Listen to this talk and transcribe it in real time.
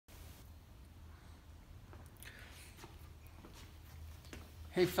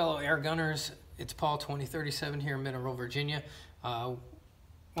Hey fellow air gunners, it's Paul 2037 here in Mineral, Virginia. Wanted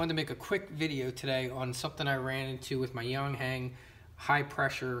to make a quick video today on something I ran into with my Yong Heng high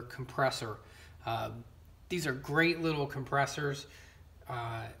pressure compressor. These are great little compressors,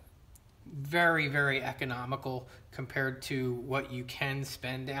 very economical compared to what you can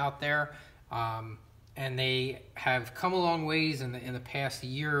spend out there. And they have come a long ways in the past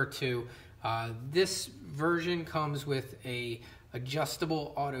year or two. This version comes with a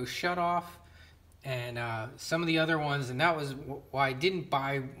adjustable auto shutoff, and some of the other ones, and that was why I didn't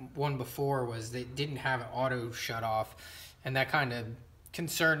buy one before, was they didn't have an auto shutoff, and that kind of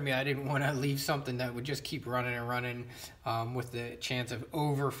concerned me. I didn't want to leave something that would just keep running and running with the chance of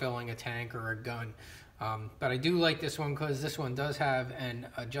overfilling a tank or a gun. But I do like this one because this one does have an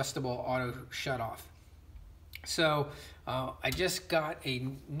adjustable auto shutoff. So I just got a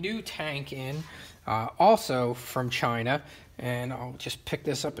new tank in, also from China, and I'll just pick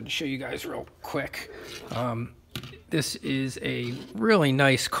this up and show you guys real quick. This is a really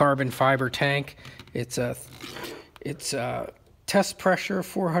nice carbon fiber tank. It's test pressure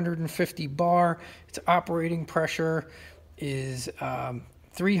 450 bar. Its operating pressure is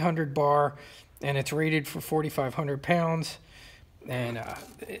 300 bar, and it's rated for 4,500 pounds. And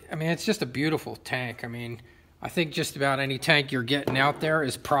I mean, it's just a beautiful tank. I mean, I think just about any tank you're getting out there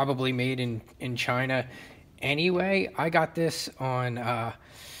is probably made in China anyway. I got this on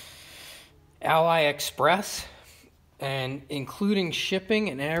AliExpress, and including shipping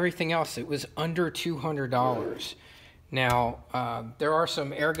and everything else, it was under $200. Now, there are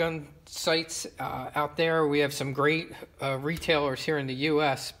some airgun sites out there. We have some great retailers here in the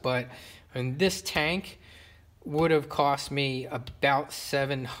U.S., but this tank would have cost me about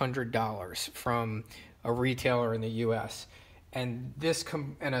 $700 from a retailer in the U.S. And this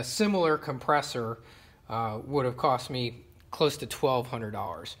and a similar compressor would have cost me close to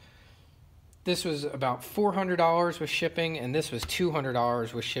 $1,200. This was about $400 with shipping, and this was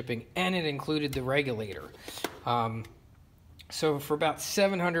 $200 with shipping, and it included the regulator. So for about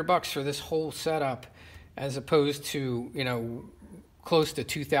 $700 for this whole setup, as opposed to, you know, close to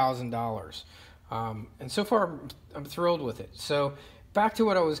 $2,000. And so far, I'm thrilled with it. So back to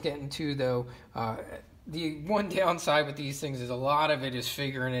what I was getting to, though. The one downside with these things is a lot of it is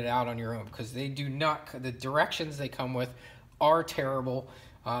figuring it out on your own, because they do not, the directions they come with are terrible.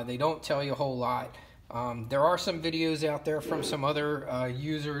 They don't tell you a whole lot. There are some videos out there from some other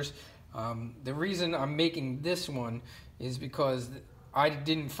users. The reason I'm making this one is because I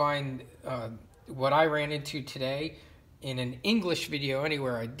didn't find what I ran into today in an English video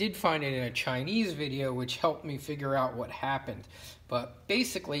anywhere. I did find it in a Chinese video, which helped me figure out what happened. But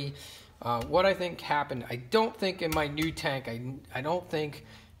basically, what I think happened, I don't think in my new tank, I don't think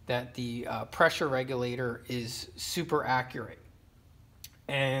that the pressure regulator is super accurate.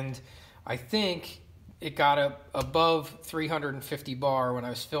 And I think it got up above 350 bar when I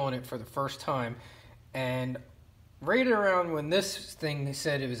was filling it for the first time. And right around when this thing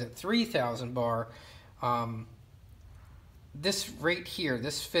said it was at 3,000 bar, this right here,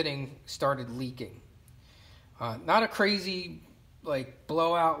 this fitting started leaking. Not a crazy like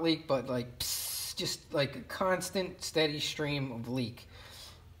blowout leak, but like psst, just like a constant steady stream of leak.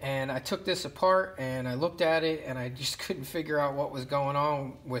 And I took this apart and I looked at it, and I just couldn't figure out what was going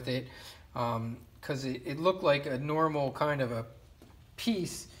on with it, because it looked like a normal kind of a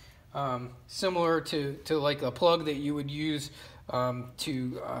piece, similar to like a plug that you would use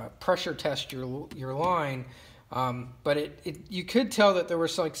to pressure test your line. But you could tell that there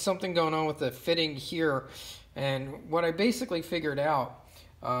was like something going on with the fitting here. And what I basically figured out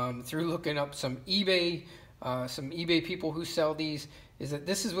through looking up some eBay people who sell these, is that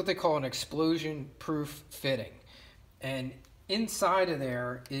this is what they call an explosion-proof fitting. And inside of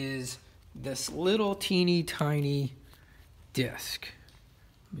there is this little teeny tiny disc.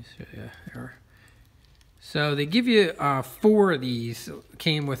 Let me show you here. So they give you 4 of these,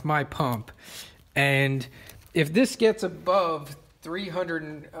 came with my pump. And if this gets above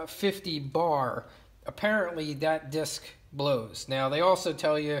 350 bar, apparently that disc blows. Now, they also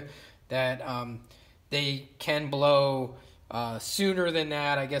tell you that they can blow sooner than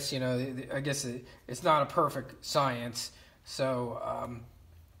that. I guess, you know, it's not a perfect science. So,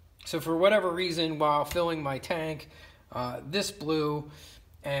 so for whatever reason, while filling my tank, this blew,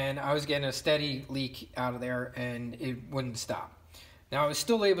 and I was getting a steady leak out of there, and it wouldn't stop. Now, I was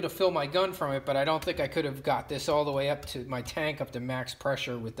still able to fill my gun from it, but I don't think I could have got this all the way up to my tank, up to max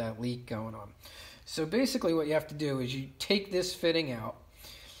pressure with that leak going on. So basically what you have to do is you take this fitting out,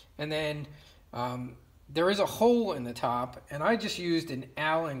 and then there is a hole in the top, and I just used an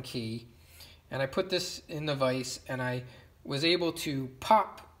Allen key, and I put this in the vise, and I was able to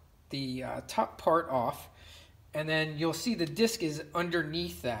pop the top part off, and then you'll see the disc is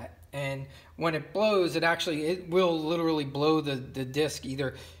underneath that. And when it blows, it will literally blow the disc.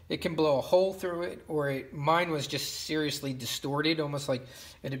 Either it can blow a hole through it, or mine was just seriously distorted, almost like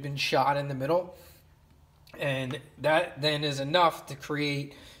it had been shot in the middle. And that then is enough to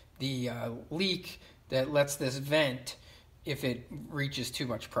create the leak that lets this vent if it reaches too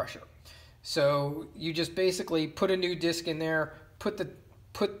much pressure. So you just basically put a new disc in there, put the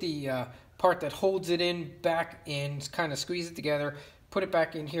part that holds it in back in, kind of squeeze it together, put it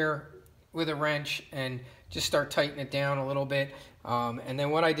back in here with a wrench, and just start tightening it down a little bit. And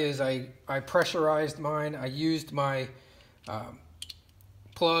then what I did is I pressurized mine. I used my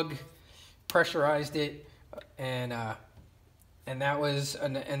plug, pressurized it, and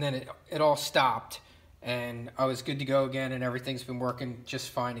then it all stopped, and I was good to go again, and everything's been working just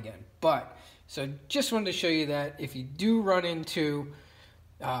fine again. But so just wanted to show you that if you do run into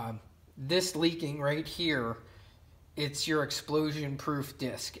this leaking right here, it's your explosion proof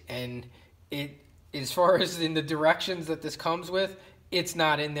disc. And as far as in the directions that this comes with, it's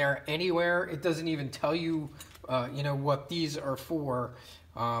not in there anywhere. It doesn't even tell you what these are for,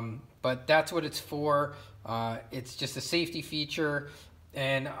 but that's what it's for. It's just a safety feature.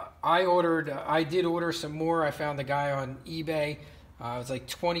 And I did order some more. I found a guy on eBay. It was like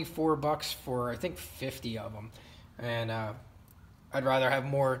 $24 for, I think, 50 of them. And I'd rather have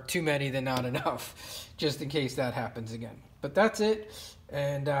too many than not enough, just in case that happens again. But that's it,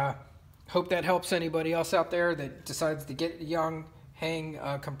 and hope that helps anybody else out there that decides to get a Yong Heng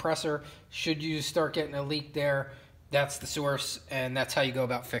compressor. Should you start getting a leak there, that's the source, and that's how you go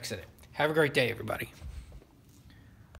about fixing it. Have a great day, everybody.